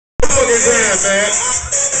his hand, man.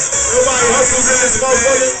 Nobody hustles in this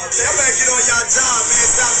motherfucker. Y'all better get on y'all job, man.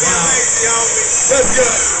 Stop being lazy, homie. Let's go.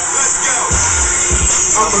 Let's go.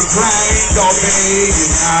 I'm a grind all day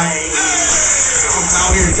and night. I'm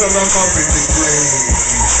out here till I'm up in the grave.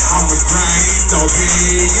 I'm a grind all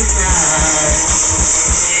day and night.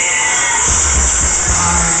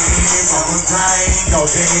 I'm a grind all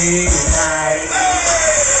day and night.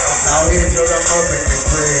 I'm out here till I'm up in the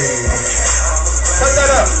grave. Turn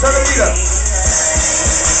that up. Turn the beat up.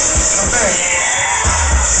 Man.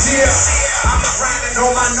 Yeah. I'm grinding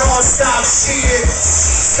on my non-stop shit.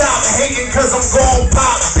 Stop hating cause I'm gon'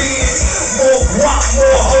 pop big. More guap,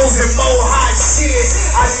 more hoes and more hot shit.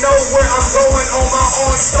 I know where I'm going on my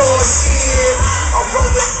on-store shit. I'm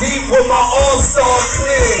rolling deep with my all-star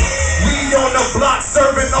clique. We on the block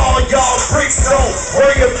serving all y'all bricks. Don't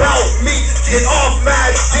worry about me. Get off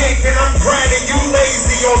my dick and I'm grinding you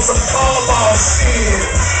lazy on some call-off shit.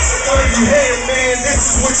 Where you headed, man? This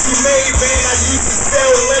is what you made, man. I used to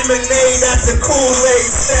sell lemonade at the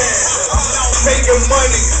Kool-Aid stand. I'm out making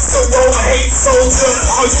money, so won't hate soldier.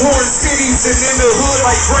 I'm touring cities and in the hood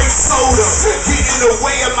like grape soda. Get in the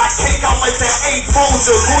way of my cake, I'm like that 8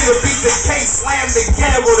 folder. Lawyer beat the case, slam the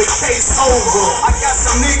gavel, the case over. I got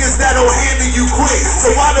some niggas that'll handle you quick,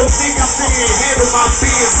 so I don't think I'm thinking handle my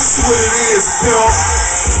biz. This is what it is, Bill.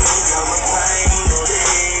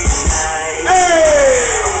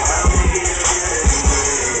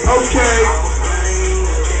 Okay.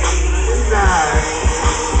 Nice.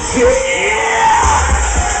 Yeah.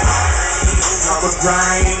 I'm a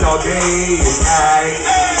grind all day and night.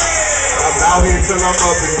 I'm out here till I'm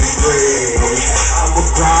up in the grave. I'm a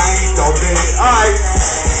grind all day. Alright.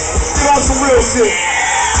 Get on some real shit.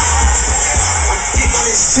 I'm getting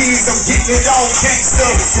this cheese, I'm getting it on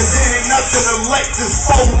gangsta. Cause there ain't nothing to let this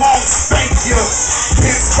 4 long spank ya.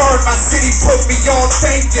 Pittsburgh, my city put me on,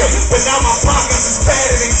 thank you. But now my pockets is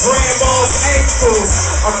fatter than grandma's ankles.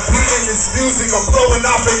 I'm beating this music, I'm blowing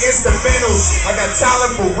off the instrumentals. I got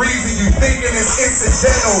talent for reason, you thinking it's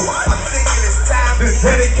incidental. I'm thinking it's time, this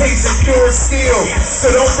dedication, pure skill. So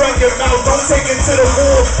don't run your mouth, don't take it to the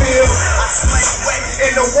war field. I slay wet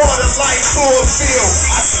in the water like chlorophyll.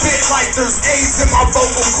 I spit like there's AIDS in my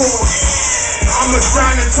vocal cords. I'ma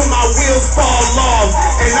grind until my wheels fall off,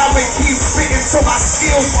 and I'ma keep spitting till my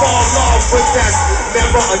skills fall off. But that's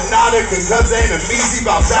never a nada, cause ain't a easy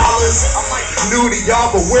about balance. I'm like new to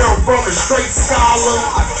y'all, but where I'm from a straight scholar.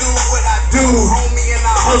 I do what I do, homie, and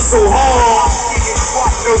I hustle hard.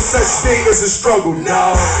 No such thing as a struggle,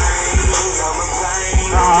 no.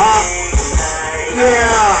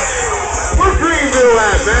 Yeah. Where Greenville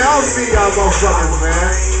at, man? I don't see y'all motherfuckers,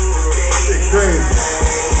 man. Shit crazy.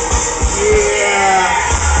 Yeah,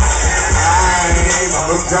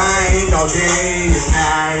 I'm a grind all day and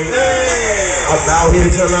night. I'm out here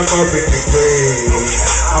till I'm up in the grave.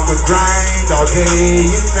 I'm a grind all day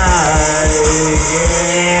and night.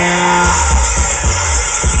 Yeah.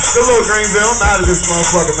 Good little Greenville, I'm out of this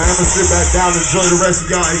motherfucker, man. I'm gonna sit back down and enjoy the rest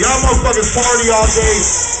of y'all. And y'all motherfuckers party all day.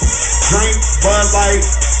 Drink Bud Light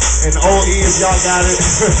and OE if y'all got it.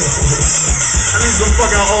 I need some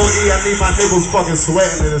fucking OE. I need my nipples fucking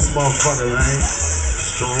sweating in this motherfucker, man.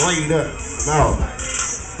 Straight up. No.